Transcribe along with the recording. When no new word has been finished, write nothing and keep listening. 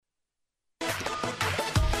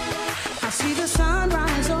I see the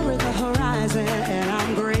sunrise over the horizon, and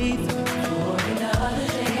I'm grateful for another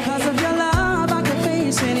day. Because of your love, I can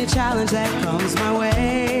face any challenge that comes my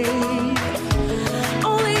way.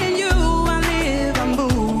 Only in you I live, I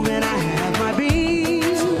move, and I have my being.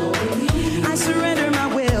 I surrender my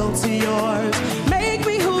will to yours. Make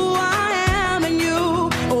me who I am in you.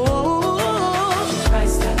 Oh,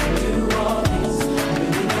 Christ, I can do all this.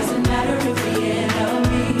 Really doesn't matter if the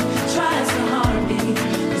enemy tries to harm me.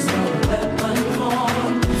 There's no weapon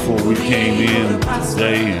formed. Before we came in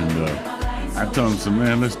today, and I told him, so,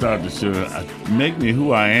 man, let's start the show. Make me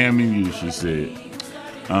who I am in you, she said.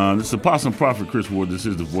 This is Apostle and Prophet Chris Ward. This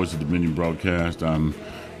is the Voice of Dominion broadcast. I'm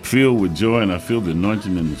filled with joy, and I feel the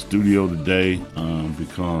anointing in the studio today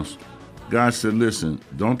because God said, listen,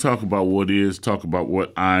 don't talk about what is, talk about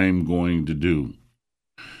what I'm going to do.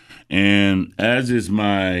 And as is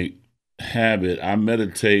my habit, I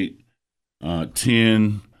meditate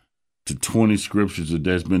 10 to 20 scriptures a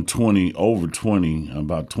day. It's been over 20,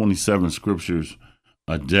 about 27 scriptures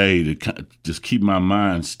a day to just keep my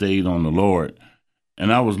mind stayed on the Lord.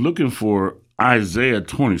 And I was looking for Isaiah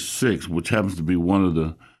 26, which happens to be one of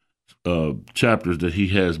the chapters that he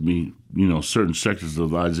has me, certain sections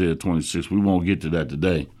of Isaiah 26. We won't get to that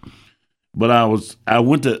today. But it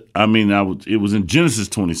was in Genesis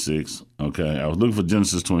 26. Okay. I was looking for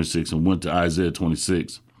Genesis 26 and went to Isaiah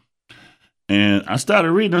 26. And I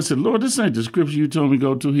started reading. I said, Lord, this ain't the scripture you told me to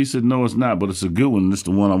go to. He said, no, it's not, but it's a good one. It's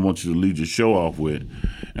the one I want you to lead your show off with.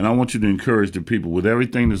 And I want you to encourage the people with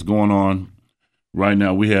everything that's going on right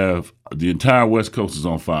now. We have the entire West Coast is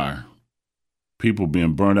on fire. People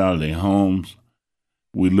being burnt out of their homes.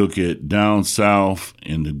 We look at down south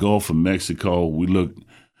in the Gulf of Mexico.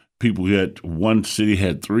 People one city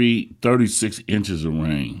had 36 inches of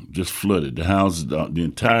rain, just flooded. The houses, the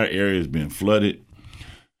entire area has been flooded.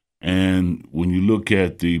 And when you look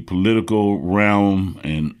at the political realm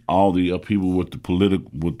and all the upheaval with the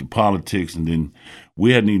politics, and then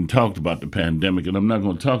we hadn't even talked about the pandemic, and I'm not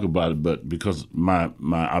going to talk about it, but because my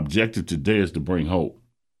objective today is to bring hope.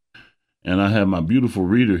 And I have my beautiful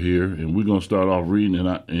reader here, and we're going to start off reading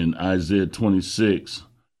in Isaiah 26,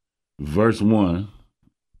 verse 1.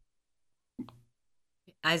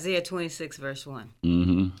 Isaiah 26, verse 1.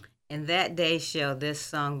 Mm-hmm. In that day shall this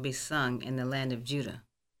song be sung in the land of Judah.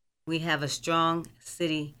 We have a strong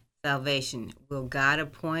city salvation. Will God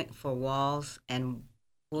appoint for walls and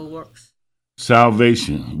bulwarks?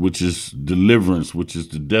 Salvation, which is deliverance, which is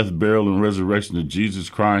the death, burial, and resurrection of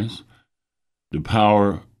Jesus Christ, the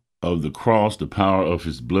power of the cross, the power of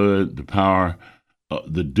his blood, the power,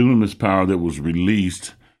 the dunamis power that was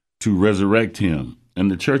released to resurrect him.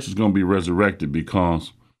 And the church is going to be resurrected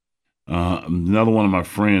because another one of my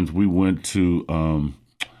friends, we went to...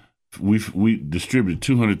 We distributed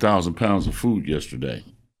 200,000 pounds of food yesterday,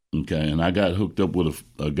 okay? And I got hooked up with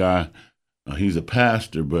a guy. He's a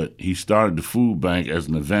pastor, but he started the food bank as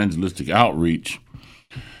an evangelistic outreach.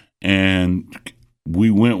 And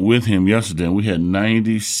we went with him yesterday, and we had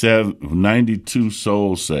 92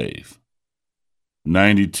 souls saved.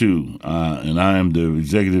 92. And I am the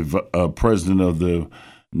executive president of the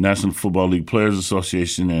National Football League Players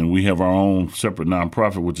Association, and we have our own separate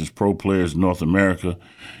nonprofit, which is Pro Players North America.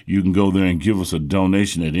 You can go there and give us a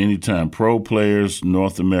donation at any time. Pro Players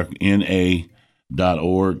North America,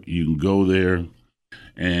 NA.org. You can go there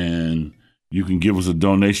and you can give us a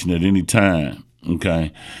donation at any time.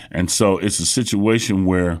 Okay. And so it's a situation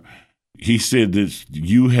where he said that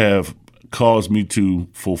you have caused me to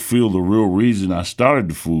fulfill the real reason I started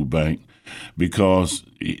the food bank, because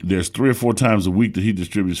there's 3 or 4 times a week that he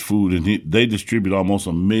distributes food, and they distribute almost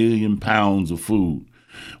 1 million pounds of food.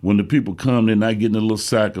 When the people come, they're not getting a little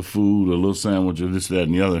sack of food or a little sandwich or this, that,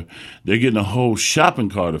 and the other. They're getting a whole shopping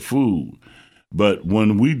cart of food. But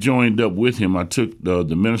when we joined up with him, I took the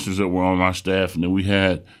ministers that were on my staff, and then we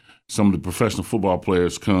had some of the professional football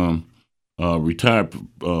players come, retired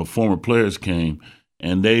former players came,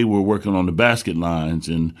 and they were working on the basket lines,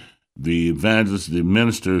 and the evangelists, the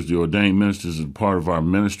ministers, the ordained ministers as part of our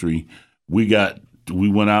ministry, we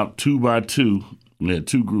went out 2 by 2. We had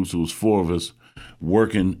 2 groups. It was 4 of us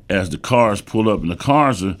working as the cars pull up, and the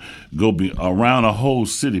cars go around a whole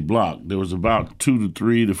city block. There was about 200 to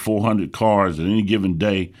 300 to 400 cars at any given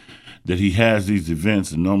day that he has these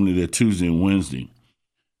events, and normally they're Tuesday and Wednesday.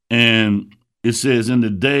 And it says, in the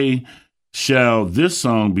day shall this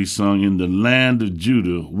song be sung in the land of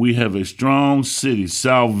Judah. We have a strong city.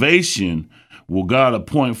 Salvation will God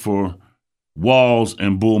appoint for walls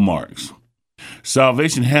and bulwarks.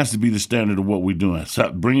 Salvation has to be the standard of what we're doing.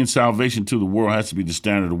 Bringing salvation to the world has to be the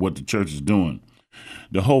standard of what the church is doing.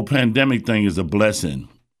 The whole pandemic thing is a blessing.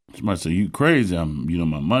 Somebody say, you crazy.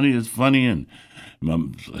 My money is funny and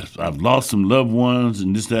I've lost some loved ones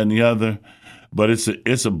and this, that, and the other. But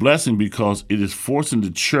it's a blessing because it is forcing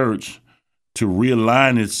the church to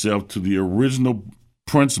realign itself to the original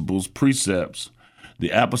principles, precepts, the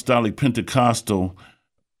apostolic Pentecostal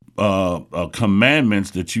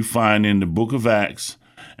commandments that you find in the book of Acts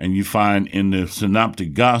and you find in the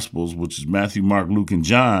synoptic gospels, which is Matthew, Mark, Luke, and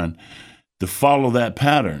John, to follow that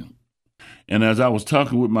pattern. And as I was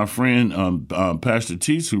talking with my friend, Pastor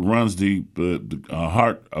Teets, who runs the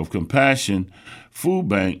Heart of Compassion Food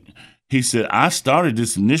Bank, he said, I started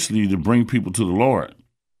this initially to bring people to the Lord.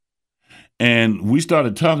 And we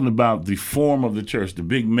started talking about the form of the church, the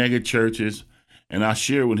big mega churches. And I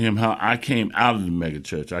shared with him how I came out of the mega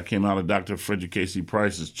church. I came out of Dr. Frederick K.C.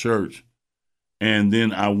 Price's church. And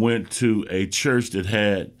then I went to a church that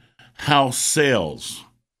had house cells,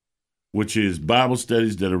 which is Bible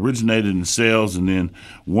studies that originated in cells, and then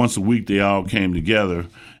once a week they all came together.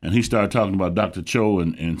 And he started talking about Dr. Cho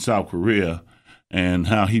in South Korea and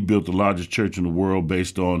how he built the largest church in the world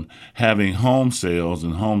based on having home cells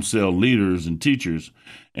and home cell leaders and teachers.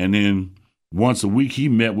 And then once a week he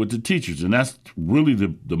met with the teachers. And that's really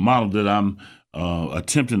the model that I'm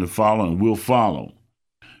attempting to follow and will follow.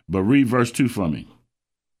 But read verse 2 for me.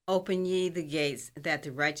 Open ye the gates, that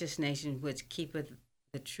the righteous nation which keepeth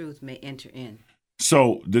the truth may enter in.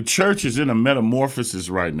 So the church is in a metamorphosis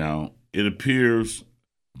right now. It appears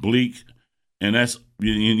bleak, and that's,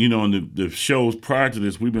 in the shows prior to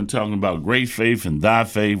this, we've been talking about great faith and thy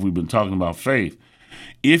faith. We've been talking about faith.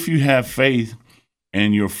 If you have faith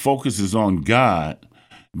and your focus is on God,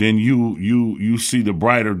 then you see the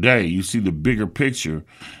brighter day. You see the bigger picture.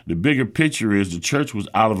 The bigger picture is the church was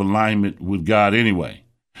out of alignment with God anyway.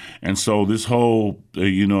 And so this whole,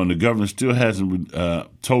 and the government still hasn't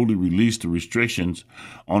totally released the restrictions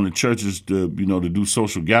on the churches to do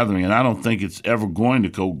social gathering. And I don't think it's ever going to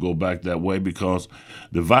go back that way because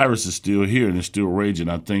the virus is still here and it's still raging.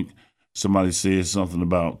 I think somebody said something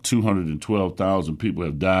about 212,000 people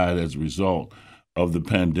have died as a result of the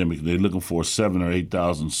pandemic. They're looking for a 7,000 or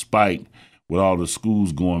 8,000 spike with all the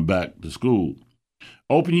schools going back to school.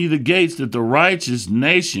 Open ye the gates that the righteous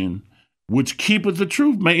nation which keepeth the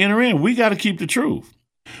truth may enter in. We got to keep the truth.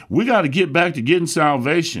 We got to get back to getting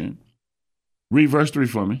salvation. Read verse 3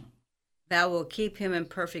 for me. Thou wilt keep him in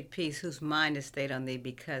perfect peace, whose mind is stayed on thee,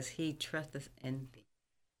 because he trusteth in thee.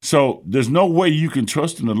 So there's no way you can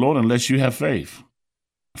trust in the Lord unless you have faith.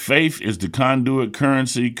 Faith is the conduit,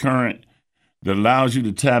 current that allows you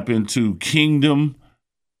to tap into kingdom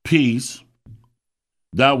peace.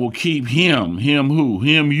 Thou will keep him who?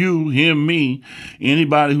 Him, you, him, me,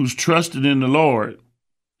 anybody who's trusted in the Lord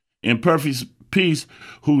in perfect peace,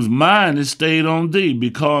 whose mind is stayed on thee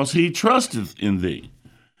because he trusteth in thee.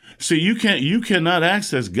 See, you cannot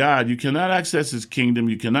access God. You cannot access his kingdom.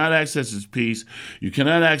 You cannot access his peace. You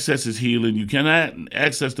cannot access his healing. You cannot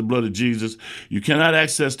access the blood of Jesus. You cannot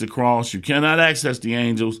access the cross. You cannot access the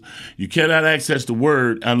angels. You cannot access the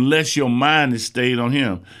word unless your mind is stayed on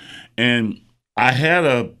him. And I had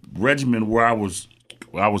a regimen where I was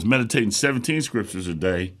meditating 17 scriptures a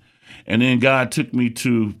day, and then God took me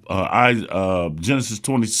to Genesis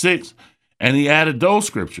 26, and he added those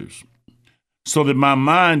scriptures so that my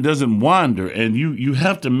mind doesn't wander, and you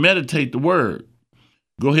have to meditate the word.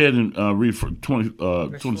 Go ahead and read for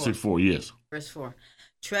 26:4, yes. Verse 4,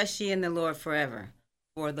 trust ye in the Lord forever,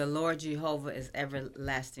 for the Lord Jehovah is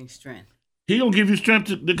everlasting strength. He going to give you strength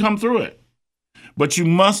to come through it. But you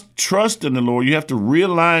must trust in the Lord. You have to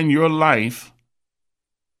realign your life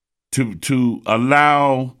to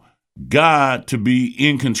allow God to be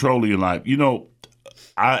in control of your life.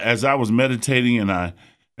 As I was meditating and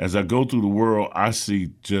as I go through the world, I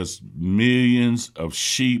see just millions of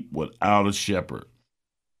sheep without a shepherd.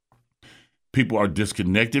 People are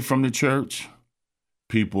disconnected from the church.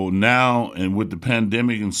 People now, and with the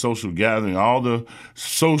pandemic and social gathering, all the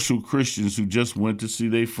social Christians who just went to see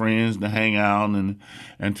their friends, to hang out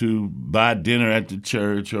and to buy dinner at the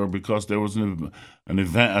church, or because there was an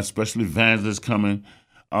event, a special evangelist coming,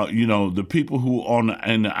 the people who are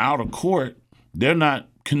in the outer court, they're not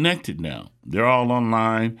connected now. They're all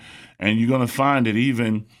online, and you're going to find that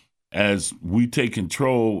even as we take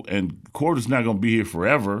control, and court is not going to be here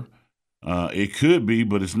forever. It could be,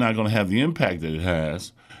 but it's not going to have the impact that it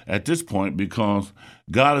has at this point because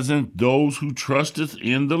God is in those who trusteth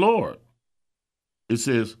in the Lord. It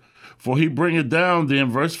says, for he bringeth down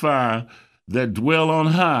then, verse 5, that dwell on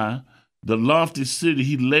high, the lofty city,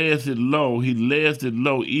 he layeth it low,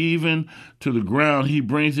 even to the ground, he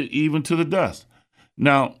brings it even to the dust.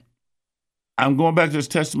 Now, I'm going back to this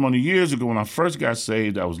testimony years ago when I first got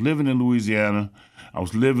saved. I was living in Louisiana. I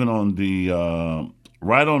was living on the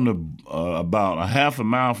right on the about a half a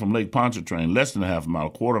mile from Lake Pontchartrain, less than a half a mile,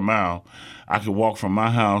 a quarter mile. I could walk from my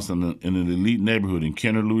house in an elite neighborhood in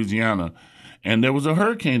Kenner, Louisiana, and there was a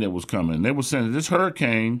hurricane that was coming. They were saying that this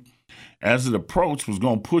hurricane, as it approached, was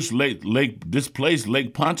going to push displace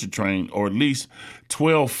Lake Pontchartrain, or at least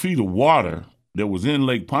 12 feet of water that was in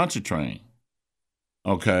Lake Pontchartrain.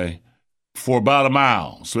 Okay, for about a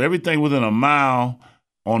mile. So everything within a mile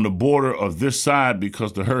on the border of this side,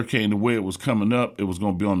 because the hurricane, the way it was coming up, it was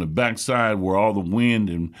going to be on the back side where all the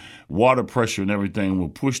wind and water pressure and everything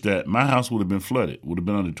would push that. My house would have been flooded, would have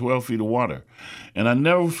been under 12 feet of water. And I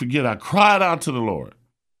never forget, I cried out to the Lord.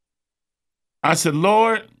 I said,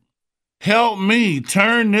 Lord, help me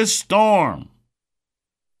turn this storm.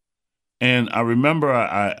 And I remember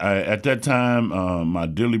I at that time, my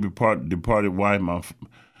dearly departed wife,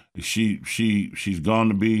 she's gone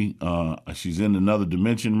to be, she's in another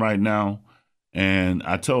dimension right now. And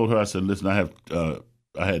I told her, I said, listen,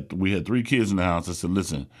 we had 3 kids in the house. I said,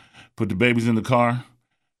 listen, put the babies in the car,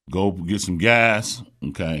 go get some gas,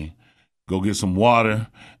 okay, go get some water,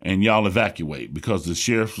 and y'all evacuate, because the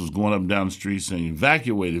sheriff was going up and down the street saying,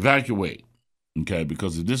 evacuate, okay,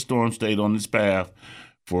 because if this storm stayed on this path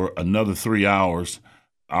for another 3 hours,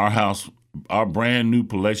 our brand new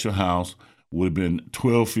palatial house would have been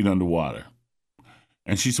 12 feet underwater.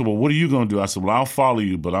 And she said, well, what are you going to do? I said, well, I'll follow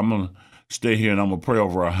you, but I'm going to stay here and I'm going to pray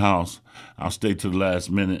over our house. I'll stay to the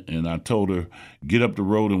last minute. And I told her, get up the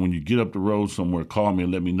road, and when you get up the road somewhere, call me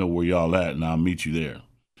and let me know where y'all at, and I'll meet you there.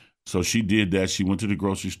 So she did that. She went to the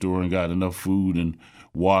grocery store and got enough food and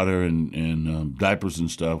water and diapers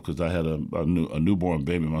and stuff, because I had a newborn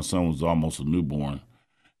baby. My son was almost a newborn.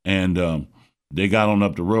 And they got on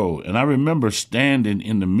up the road. And I remember standing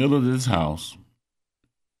in the middle of this house,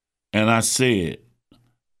 and I said,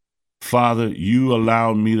 Father, you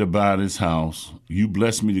allowed me to buy this house. You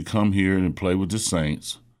blessed me to come here and play with the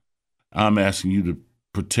saints. I'm asking you to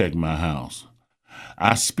protect my house.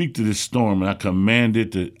 I speak to this storm, and I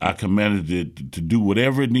commanded it to do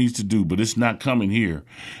whatever it needs to do, but it's not coming here.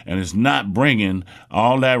 And it's not bringing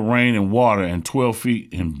all that rain and water and 12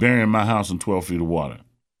 feet and burying my house in 12 feet of water.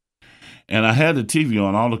 And I had the TV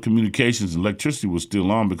on, all the communications, and electricity was still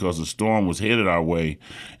on, because the storm was headed our way,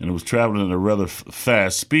 and it was traveling at a rather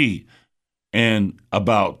fast speed. And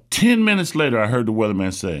about 10 minutes later, I heard the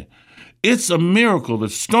weatherman say, it's a miracle. The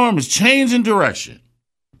storm is changing direction.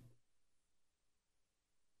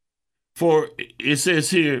 For it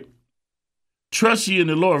says here, trust ye in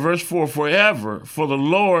the Lord, verse 4, forever, for the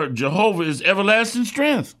Lord Jehovah is everlasting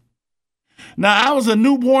strength. Now, I was a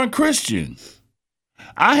newborn Christian.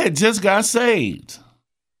 I had just got saved.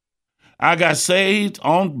 I got saved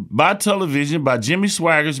by television by Jimmy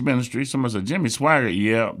Swaggart's ministry. Somebody said, Jimmy Swaggart,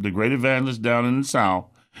 yeah, the great evangelist down in the South.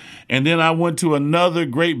 And then I went to another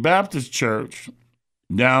great Baptist church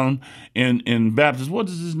down in Baptist. What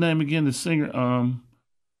is his name again? The singer,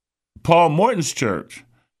 Paul Morton's church.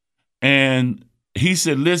 And he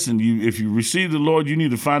said, listen, if you receive the Lord, you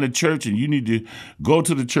need to find a church, and you need to go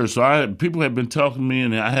to the church. So people had been talking to me,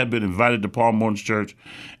 and I had been invited to Paul Morton's church.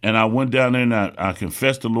 And I went down there, and I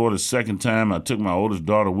confessed the Lord a second time. I took my oldest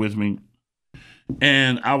daughter with me.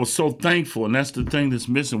 And I was so thankful. And that's the thing that's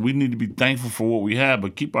missing. We need to be thankful for what we have,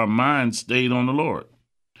 but keep our minds stayed on the Lord.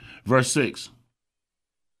 Verse 6.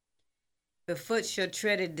 The foot shall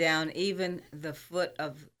tread it down, even the foot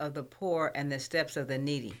of the poor and the steps of the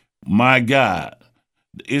needy. My God,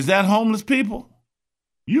 is that homeless people?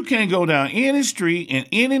 You can't go down any street in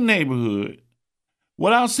any neighborhood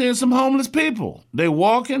without seeing some homeless people. They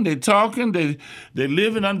walking, they talking, they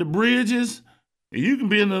living under bridges. You can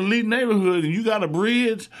be in an elite neighborhood and you got a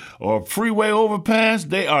bridge or a freeway overpass.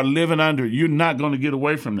 They are living under it. You're not going to get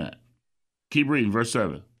away from that. Keep reading, verse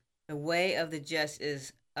 7. The way of the just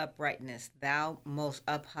is uprightness. Thou most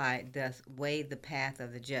up high doth weigh the path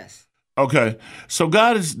of the just. Okay, so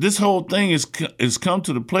this whole thing is come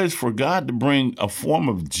to the place for God to bring a form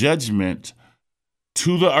of judgment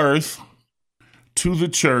to the earth, to the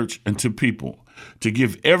church, and to people, to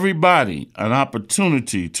give everybody an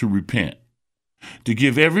opportunity to repent, to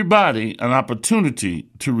give everybody an opportunity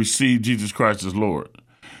to receive Jesus Christ as Lord,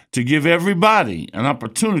 to give everybody an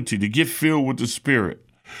opportunity to get filled with the Spirit,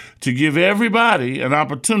 to give everybody an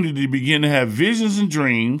opportunity to begin to have visions and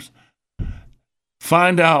dreams,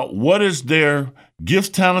 find out what is their gifts,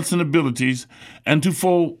 talents, and abilities, and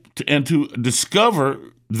to discover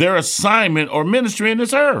their assignment or ministry in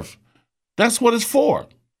this earth. That's what it's for.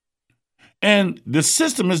 And the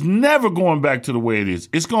system is never going back to the way it is.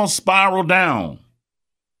 It's going to spiral down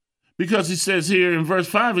Because he says here in verse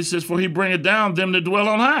 5, he says, for he bringeth down them that dwell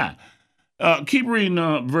on high. Keep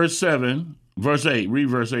reading verse 7, verse 8. Read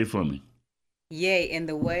verse 8 for me. Yea, in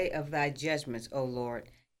the way of thy judgments, O Lord,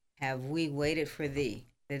 have we waited for thee.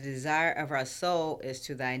 The desire of our soul is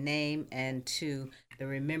to thy name and to the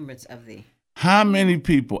remembrance of thee. How many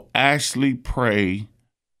people actually pray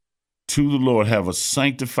to the Lord, have a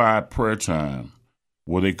sanctified prayer time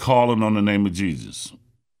where they calling on the name of Jesus?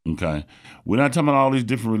 Okay, we're not talking about all these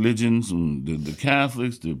different religions and the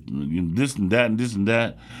Catholics, this and that and this and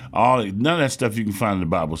that. None of that stuff you can find in the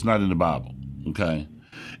Bible. It's not in the Bible. Okay,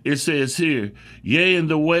 it says here, yea, in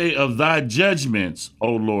the way of thy judgments,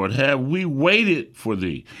 O Lord, have we waited for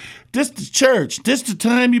thee. This the church. This the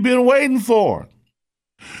time you've been waiting for.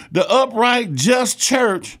 The upright, just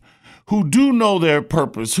church who do know their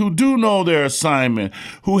purpose, who do know their assignment,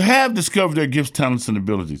 who have discovered their gifts, talents, and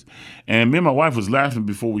abilities. And me and my wife was laughing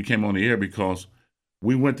before we came on the air because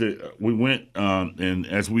we went and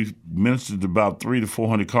as we ministered about 300 to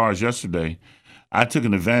 400 cars yesterday, I took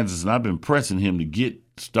an evangelist and I've been pressing him to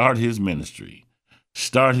start his ministry,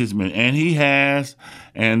 and he has.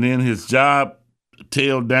 And then his job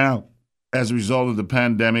tailed down as a result of the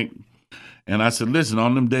pandemic. And I said, listen,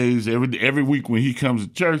 on them days, every week when he comes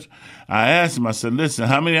to church, I asked him, I said, listen,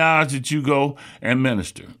 how many hours did you go and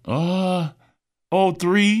minister? 3. I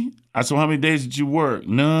said, how many days did you work?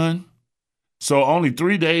 None. So only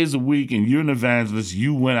 3 days a week, and you're an evangelist,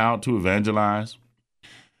 you went out to evangelize?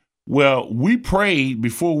 Well, we prayed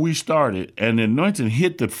before we started, and the anointing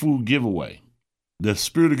hit the food giveaway. The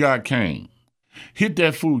Spirit of God came. Hit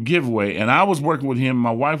that food giveaway, and I was working with him.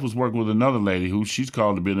 My wife was working with another lady who she's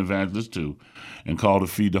called to be an evangelist too, and called to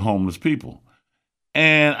feed the homeless people.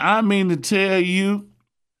 And I mean to tell you,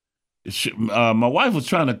 my wife was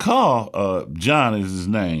trying to call John is his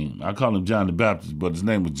name. I call him John the Baptist, but his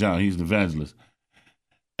name was John. He's an evangelist.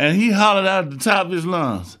 And he hollered out at the top of his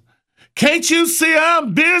lungs, "Can't you see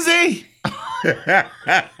I'm busy?"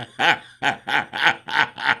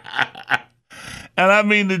 And I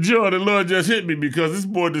mean, the joy of the Lord just hit me because this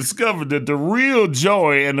boy discovered that the real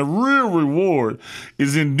joy and the real reward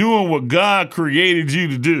is in doing what God created you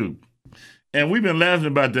to do. And we've been laughing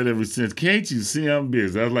about that ever since. Can't you see I'm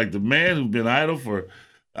busy? I was like the man who's been idle for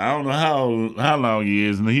I don't know how long he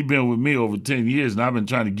is, and he's been with me over 10 years, and I've been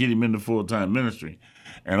trying to get him into full-time ministry.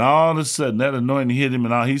 And all of a sudden, that anointing hit him,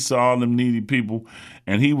 and he saw all them needy people,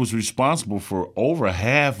 and he was responsible for over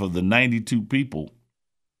half of the 92 people.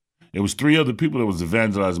 It was 3 other people that was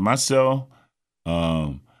evangelizing, myself,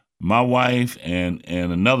 my wife, and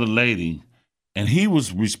another lady, and he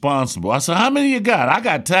was responsible. I said, how many you got? I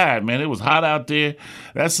got tired, man. It was hot out there.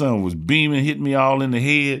 That sun was beaming, hitting me all in the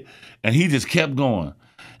head, and he just kept going.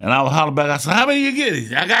 And I would holler back, I said, how many you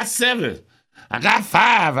get? I got 7. I got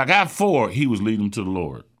 5. I got 4. He was leading them to the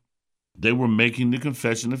Lord. They were making the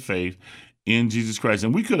confession of faith in Jesus Christ.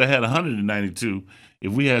 And we could have had 192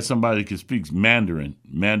 if we had somebody that could speak Mandarin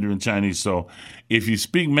Chinese. So if you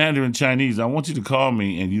speak Mandarin Chinese, I want you to call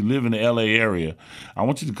me, and you live in the LA area. I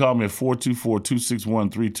want you to call me at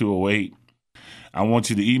 424-261-3208. I want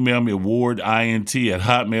you to email me at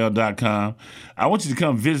wardint@hotmail.com. I want you to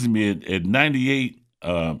come visit me at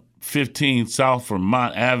 9815 South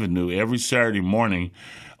Vermont Avenue every Saturday morning.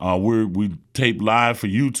 We tape live for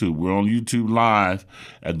YouTube. We're on YouTube Live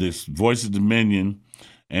at this Voice of Dominion.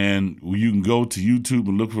 And you can go to YouTube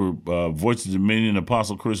and look for Voice of Dominion,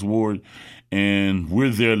 Apostle Chris Ward. And we're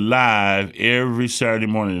there live every Saturday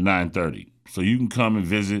morning at 9:30. So you can come and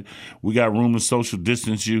visit. We got room to social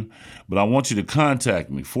distance you. But I want you to contact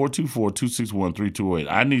me, 424-261-3208.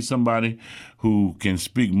 I need somebody who can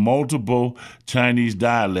speak multiple Chinese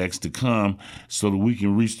dialects to come so that we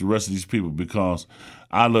can reach the rest of these people, because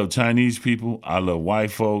I love Chinese people. I love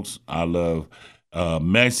white folks. I love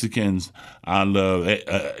Mexicans. I love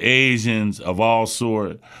Asians of all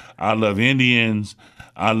sorts. I love Indians.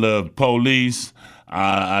 I love police.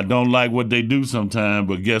 I don't like what they do sometimes,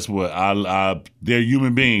 but guess what? They're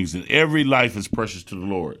human beings, and every life is precious to the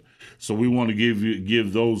Lord. So we want to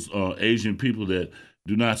give those Asian people that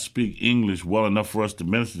do not speak English well enough for us to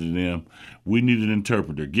minister to them, we need an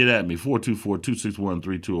interpreter. Get at me,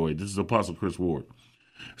 424-261-3208. This is Apostle Chris Ward.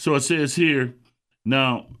 So it says here,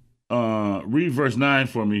 now, read verse 9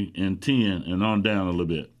 for me and 10 and on down a little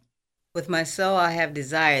bit. With my soul I have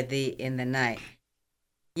desired thee in the night.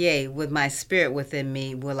 Yea, with my spirit within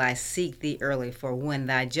me will I seek thee early. For when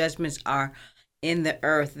thy judgments are in the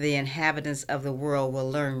earth, the inhabitants of the world will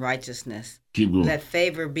learn righteousness. Keep going. Let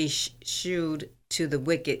favor be shewed to the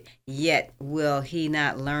wicked, yet will he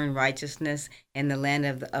not learn righteousness in the land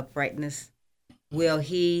of the uprightness? Will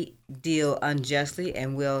he deal unjustly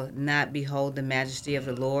and will not behold the majesty of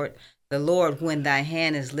the Lord? The Lord, when thy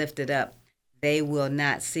hand is lifted up, they will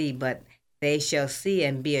not see, but they shall see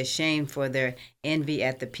and be ashamed for their envy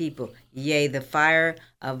at the people. Yea, the fire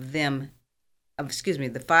of thine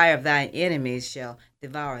enemies shall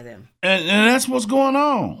devour them. And that's what's going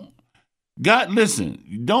on. God,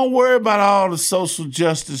 listen, don't worry about all the social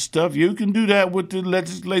justice stuff. You can do that with the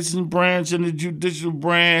legislation branch and the judicial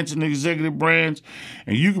branch and the executive branch,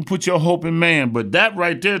 and you can put your hope in man. But that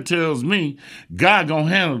right there tells me God gonna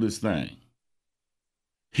handle this thing.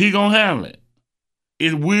 He gonna handle it.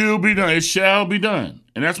 It will be done. It shall be done.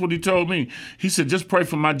 And that's what he told me. He said, just pray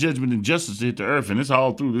for my judgment and justice to hit the earth. And it's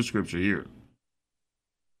all through this scripture here.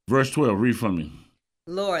 Verse 12, read from me.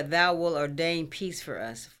 Lord, thou wilt ordain peace for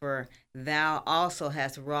us, for thou also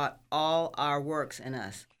hast wrought all our works in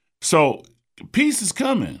us. So peace is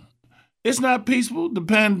coming. It's not peaceful. The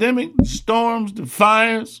pandemic, the storms, the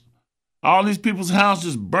fires, all these people's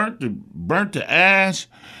houses burnt to ash.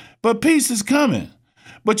 But peace is coming.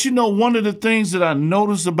 But you know, one of the things that I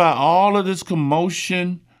noticed about all of this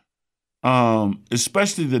commotion,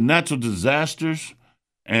 especially the natural disasters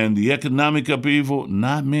and the economic upheaval,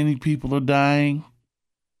 not many people are dying.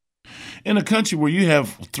 In a country where you have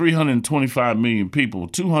 325 million people,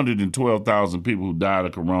 212,000 people who died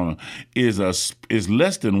of corona is less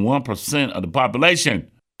than 1% of the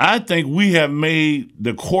population. I think we have made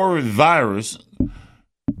the coronavirus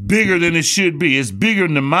bigger than it should be. It's bigger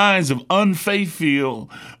in the minds of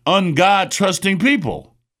unfaithful, un-God-trusting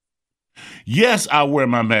people. Yes, I wear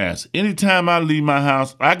my mask. Anytime I leave my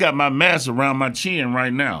house, I got my mask around my chin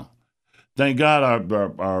right now. Thank God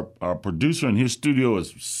our producer in his studio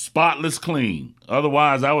is spotless clean.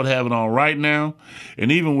 Otherwise, I would have it on right now.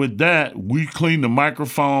 And even with that, we clean the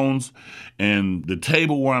microphones and the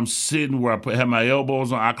table where I'm sitting, where I have my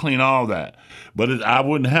elbows on. I clean all that. But I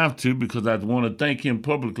wouldn't have to because I want to thank him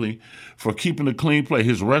publicly for keeping a clean place.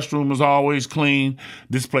 His restroom is always clean.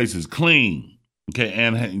 This place is clean. Okay,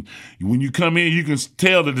 and when you come in, you can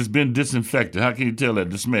tell that it's been disinfected. How can you tell that?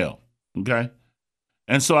 The smell. Okay?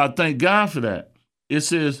 And so I thank God for that. It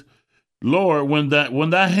says, Lord, when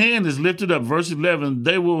thy hand is lifted up, verse 11,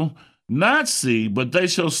 they will not see, but they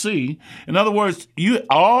shall see. In other words,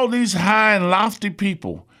 all these high and lofty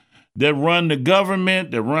people that run the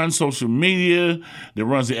government, that run social media, that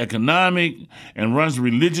runs the economic, and runs the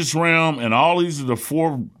religious realm, and all these are the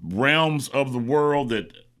four realms of the world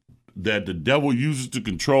that the devil uses to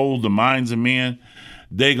control the minds of men,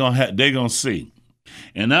 they're gonna see.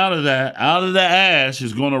 And out of the ash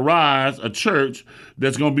is going to rise a church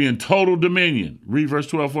that's going to be in total dominion. Read verse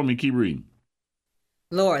 12 for me. Keep reading.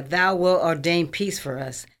 Lord, thou wilt ordain peace for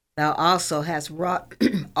us. Thou also hast wrought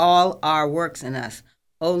all our works in us.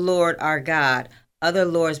 O Lord our God, other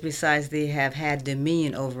lords besides thee have had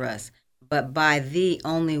dominion over us, but by thee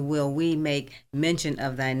only will we make mention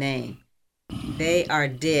of thy name. They are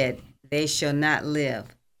dead, they shall not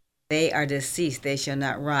live. They are deceased, they shall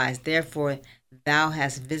not rise. Therefore thou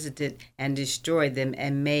hast visited and destroyed them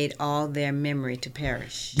and made all their memory to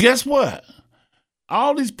perish. Guess what?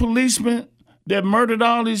 All these policemen that murdered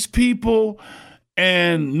all these people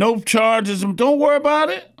and no charges, don't worry about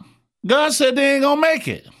it. God said they ain't going to make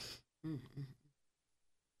it.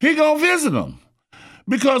 He going to visit them.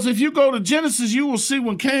 Because if you go to Genesis, you will see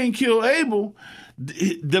when Cain killed Abel,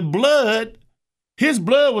 the blood, his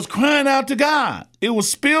blood was crying out to God. It was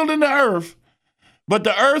spilled in the earth. But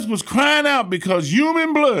the earth was crying out because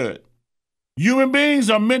human beings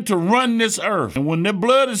are meant to run this earth. And when their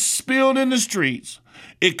blood is spilled in the streets,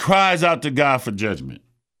 it cries out to God for judgment.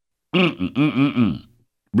 Read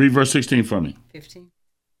verse 16 for me.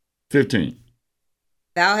 15.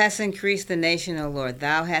 Thou hast increased the nation, O Lord.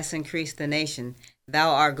 Thou hast increased the nation.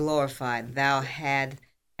 Thou art glorified. Thou hath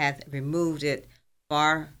removed it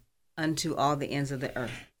far unto all the ends of the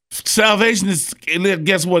earth. Salvation is,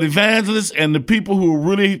 guess what, evangelists and the people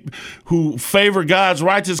who favor God's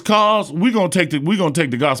righteous cause, we're gonna take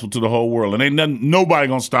the gospel to the whole world, and ain't nobody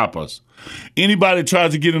gonna stop us. Anybody that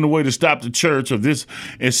tries to get in the way to stop the church of this,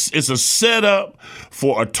 it's a setup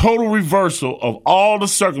for a total reversal of all the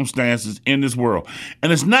circumstances in this world.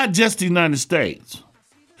 And it's not just the United States.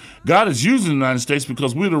 God is using the United States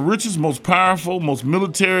because we're the richest, most powerful, most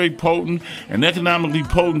military potent, and economically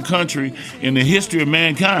potent country in the history of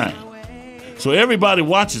mankind. So everybody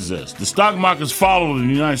watches us. The stock market's following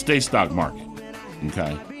the United States stock market.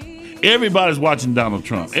 Okay? Everybody's watching Donald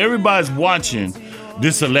Trump. Everybody's watching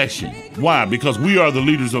this election. Why? Because we are the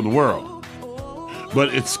leaders of the world.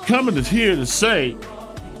 But it's coming to here to say,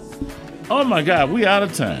 oh my God, we out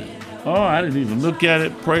of time. Oh, I didn't even look at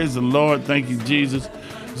it. Praise the Lord. Thank you, Jesus.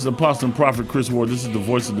 This is Apostle and Prophet Chris Ward. This is the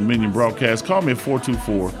Voice of Dominion broadcast. Call me at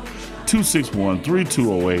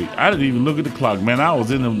 424-261-3208. I didn't even look at the clock, man. I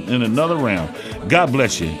was in another round. God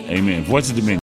bless you. Amen. Voice of Dominion.